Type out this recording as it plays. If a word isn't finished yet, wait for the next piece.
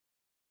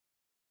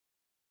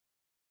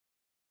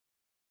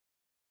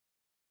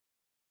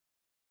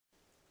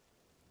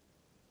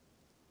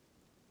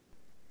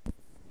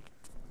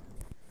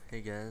Hey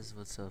guys,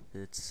 what's up?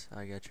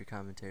 I got your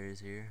commentaries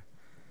here.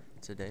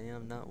 Today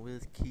I'm not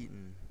with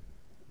Keaton,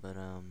 but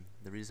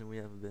the reason we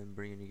haven't been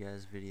bringing you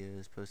guys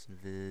videos, posting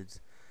vids,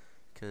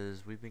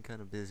 cause we've been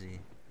kind of busy.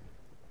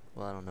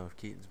 Well, I don't know if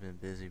Keaton's been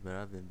busy, but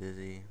I've been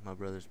busy. My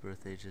brother's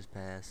birthday just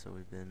passed, so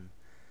we've been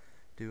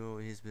doing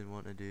what he's been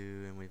wanting to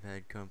do, and we've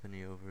had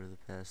company over the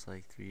past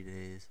like 3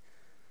 days.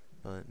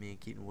 But me and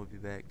Keaton will be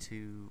back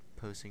to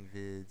posting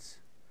vids,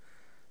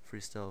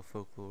 freestyle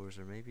folklores,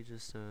 or maybe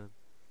just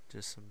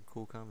some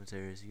cool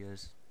commentaries. You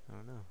guys, I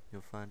don't know,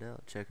 you'll find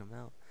out. Check them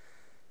out.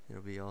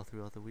 It'll be all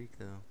throughout the week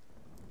though,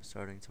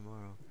 starting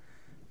tomorrow.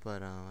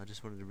 But I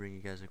just wanted to bring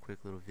you guys a quick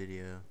little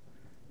video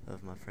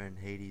of my friend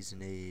Hades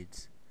and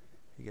AIDS.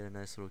 He got a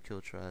nice little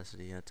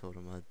Killtrocity. I told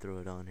him I'd throw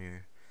it on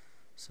here,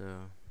 so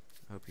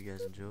I hope you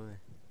guys enjoy.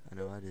 I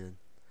know I did.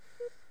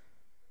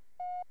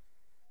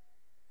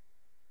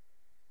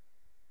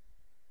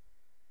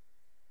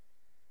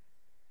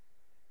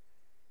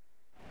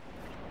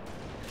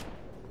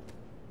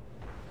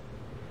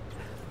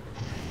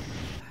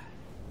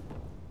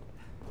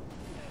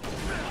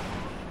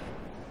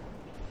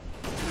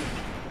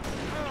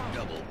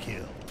 Double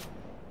kill.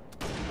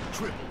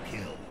 Triple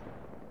kill.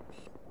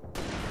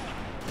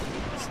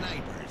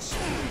 Sniper's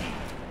spree.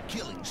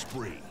 Killing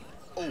spree.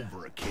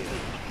 Overkill.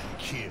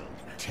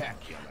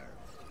 Kill-tacular.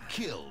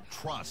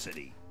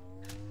 Killtrocity.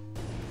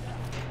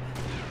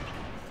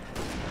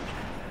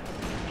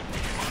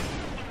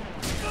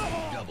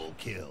 Double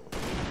kill.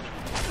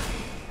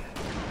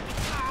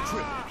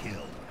 Triple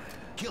kill.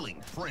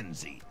 Killing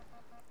frenzy.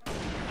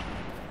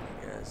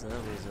 Guys, that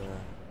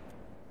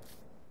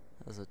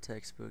was a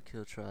textbook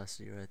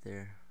Killtrocity right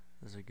there.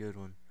 That was a good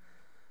one.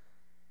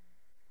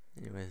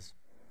 Anyways,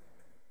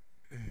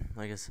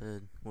 like I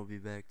said, we'll be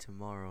back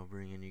tomorrow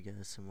bringing you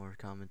guys some more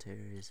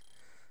commentaries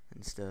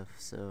and stuff.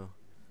 So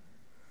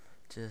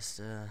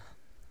just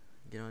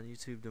get on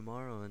YouTube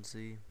tomorrow and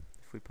see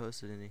if we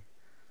posted any.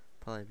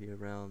 Probably be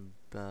around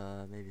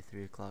maybe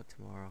 3 o'clock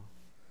tomorrow.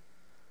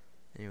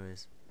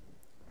 Anyways,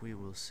 we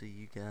will see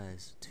you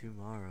guys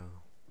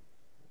tomorrow.